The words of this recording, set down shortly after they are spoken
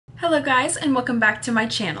Hello guys, and welcome back to my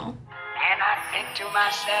channel. And I think to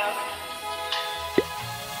myself,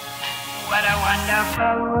 what a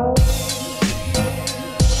wonderful world.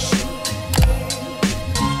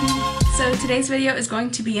 So today's video is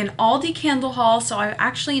going to be an Aldi candle haul. So I've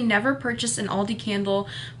actually never purchased an Aldi candle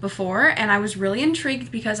before, and I was really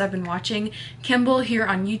intrigued because I've been watching Kimball here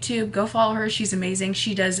on YouTube. Go follow her, she's amazing.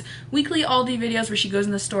 She does weekly Aldi videos where she goes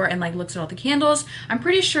in the store and like looks at all the candles. I'm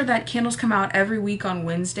pretty sure that candles come out every week on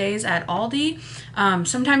Wednesdays at Aldi.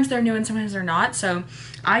 Sometimes they're new and sometimes they're not. So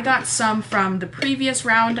I got some from the previous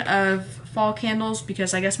round of fall candles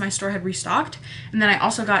because I guess my store had restocked, and then I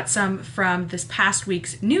also got some from this past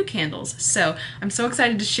week's new candles. So I'm so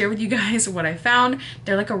excited to share with you guys what I found.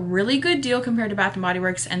 They're like a really good deal compared to Bath & Body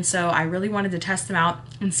Works, and so I really wanted to test them out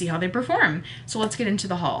and see how they perform. So let's get into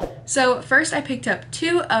the haul. So first I picked up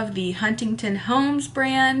two of the Huntington Homes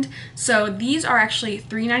brand. So these are actually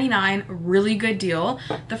 $3.99, really good deal.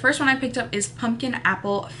 The first one I picked up is Pumpkin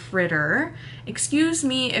Apple Fritter. Excuse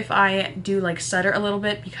me if I do like stutter a little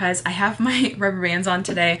bit because I have my rubber bands on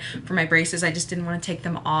today for my braces. I just didn't want to take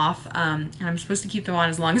them off, and I'm supposed to keep them on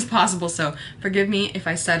as long as possible, so forgive me if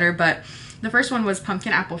I stutter. But the first one was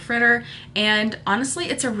Pumpkin Apple Fritter, and honestly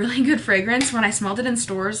it's a really good fragrance. When I smelled it in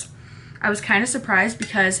stores, I was kind of surprised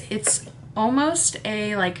because it's almost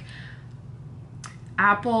a like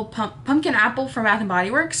pumpkin apple from Bath &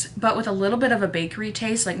 Body Works, but with a little bit of a bakery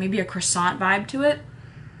taste, like maybe a croissant vibe to it.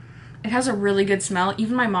 It has a really good smell.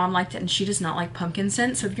 Even my mom liked it, and she does not like pumpkin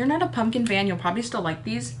scent. So if you're not a pumpkin fan, you'll probably still like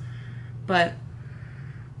these. But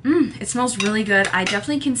it smells really good. I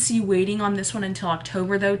definitely can see waiting on this one until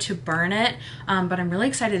October though to burn it. But I'm really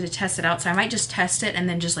excited to test it out. So I might just test it and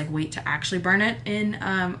then just like wait to actually burn it in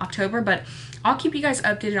October. But I'll keep you guys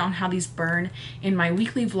updated on how these burn in my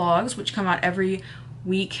weekly vlogs, which come out every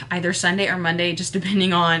week, either Sunday or Monday, just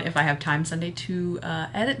depending on if I have time Sunday to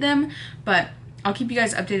edit them. But I'll keep you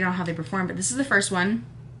guys updated on how they perform. But this is the first one.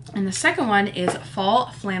 And the second one is Fall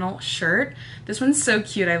Flannel Shirt. This one's so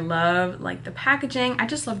cute. I love like the packaging. I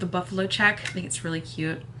just love the buffalo check. I think it's really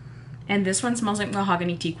cute. And this one smells like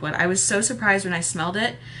mahogany teakwood. I was so surprised when I smelled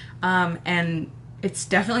it. And it's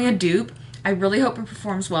definitely a dupe. I really hope it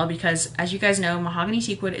performs well because, as you guys know, mahogany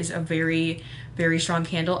teakwood is a very, very strong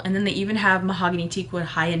candle. And then they even have mahogany teakwood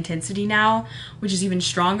high intensity now, which is even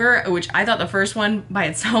stronger, which I thought the first one by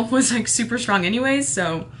itself was like super strong anyways.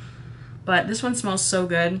 So, but this one smells so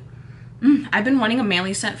good. I've been wanting a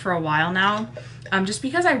manly scent for a while now, just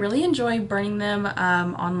because I really enjoy burning them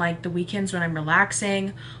on like the weekends when I'm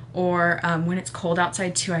relaxing, or when it's cold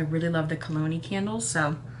outside too. I really love the cologne candles.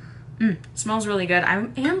 So it smells really good. I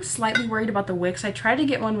am slightly worried about the wicks. I tried to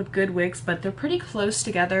get one with good wicks, but they're pretty close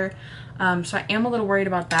together. So I am a little worried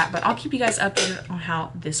about that, but I'll keep you guys updated on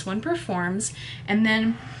how this one performs. And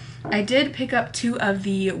then I did pick up two of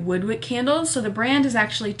the wood wick candles. So the brand is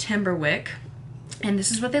actually Timber Wick, and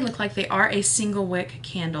this is what they look like. They are a single wick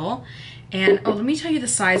candle. And oh, let me tell you the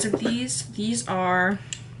size of these. These are,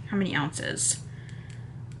 how many ounces?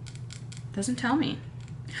 Doesn't tell me.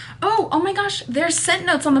 Oh my gosh, there's scent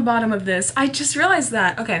notes on the bottom of this. I just realized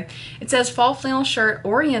that. Okay, it says Fall Flannel Shirt,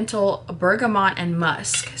 Oriental, Bergamot, and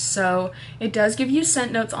Musk. So it does give you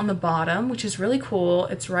scent notes on the bottom, which is really cool.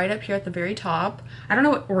 It's right up here at the very top. I don't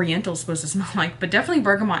know what Oriental is supposed to smell like, but definitely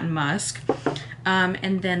Bergamot and Musk.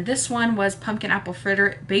 And then this one was Pumpkin Apple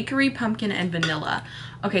Fritter, Bakery, Pumpkin, and Vanilla.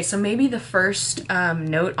 Okay, so maybe the first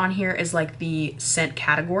note on here is like the scent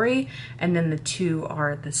category, and then the two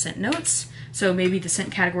are the scent notes. So maybe the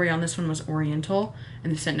scent category on this one was Oriental,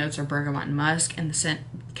 and the scent notes are Bergamot and Musk, and the scent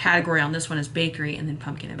category on this one is Bakery, and then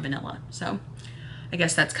Pumpkin and Vanilla. So I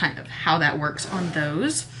guess that's kind of how that works on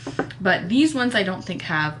those. But these ones I don't think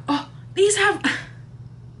have, oh, these have,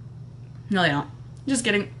 no they don't, just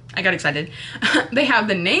kidding, I got excited. They have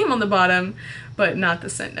the name on the bottom, but not the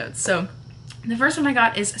scent notes. So the first one I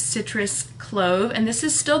got is Citrus Clove, and this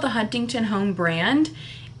is still the Huntington Home brand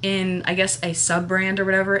in, I guess, a sub-brand or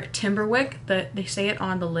whatever, Timberwick. They say it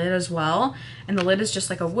on the lid as well, and the lid is just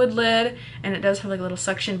like a wood lid, and it does have like a little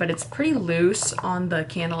suction, but it's pretty loose on the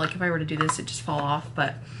candle. Like if I were to do this, it'd just fall off,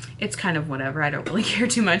 but it's kind of whatever. I don't really care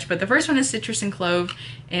too much. But the first one is Citrus and Clove,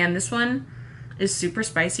 and this one is super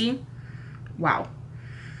spicy. Wow.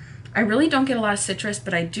 I really don't get a lot of citrus,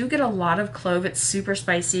 but I do get a lot of clove. It's super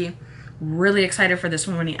spicy. Really excited for this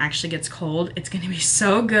one when it actually gets cold. It's going to be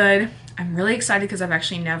so good. I'm really excited because I've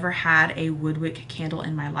actually never had a woodwick candle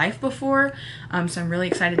in my life before. So I'm really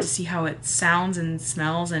excited to see how it sounds and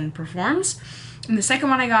smells and performs. And the second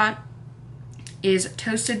one I got is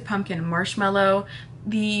Toasted Pumpkin Marshmallow.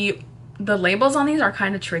 The labels on these are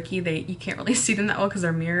kind of tricky. You can't really see them that well because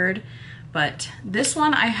they're mirrored. But this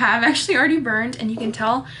one I have actually already burned, and you can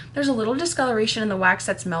tell there's a little discoloration in the wax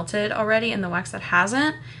that's melted already and the wax that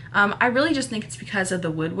hasn't. I really just think it's because of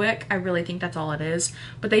the wood wick. I really think that's all it is.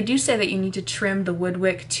 But they do say that you need to trim the wood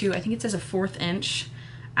wick to, I think it says, 1/4 inch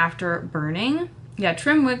after burning. Yeah,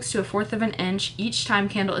 trim wicks to 1/4 of an inch each time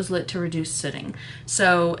candle is lit to reduce sitting.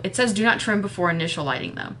 So it says do not trim before initial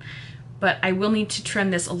lighting though. But I will need to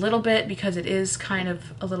trim this a little bit because it is kind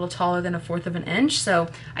of a little taller than 1/4 of an inch. So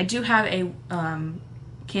I do have a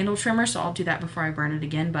candle trimmer, so I'll do that before I burn it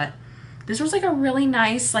again. But this was like a really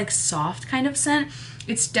nice, like soft kind of scent.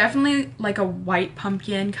 It's definitely like a white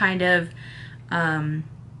pumpkin kind of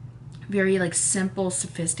very like simple,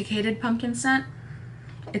 sophisticated pumpkin scent.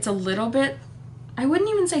 It's a little bit, I wouldn't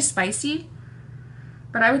even say spicy,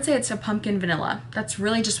 but I would say it's a pumpkin vanilla. That's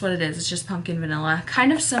really just what it is. It's just pumpkin vanilla.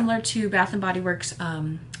 Kind of similar to Bath & Body Works,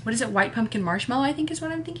 what is it? White pumpkin marshmallow, I think is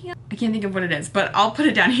what I'm thinking of. I can't think of what it is, but I'll put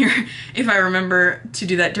it down here if I remember to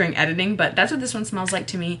do that during editing. But that's what this one smells like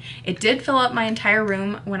to me. It did fill up my entire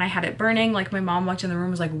room when I had it burning. Like, my mom walked in the room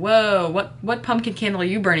and was like, whoa, what pumpkin candle are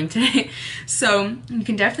you burning today? So you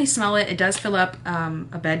can definitely smell it. It does fill up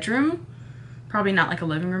a bedroom. Probably not like a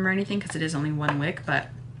living room or anything because it is only one wick, but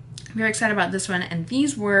I'm very excited about this one. And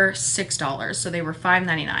these were $6, so they were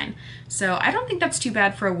 $5.99. So I don't think that's too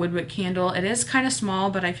bad for a wood wick candle. It is kind of small,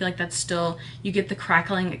 but I feel like that's still, you get the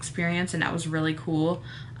crackling experience, and that was really cool.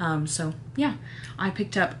 So yeah, I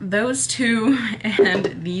picked up those two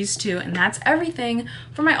and these two, and that's everything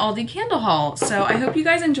for my Aldi candle haul. So I hope you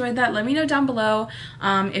guys enjoyed that. Let me know down below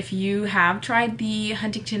if you have tried the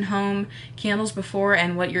Huntington Home candles before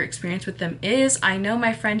and what your experience with them is. I know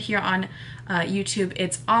my friend here on YouTube,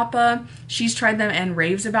 it's AAPI. She's tried them and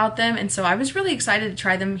raves about them, and so I was really excited to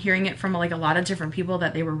try them, hearing it from like a lot of different people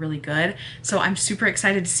that they were really good. So I'm super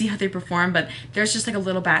excited to see how they perform. But there's just like a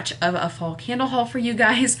little batch of a fall candle haul for you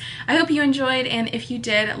guys. I hope you enjoyed, and if you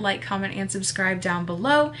did, like, comment, and subscribe down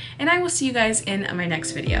below, and I will see you guys in my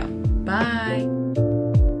next video. Bye!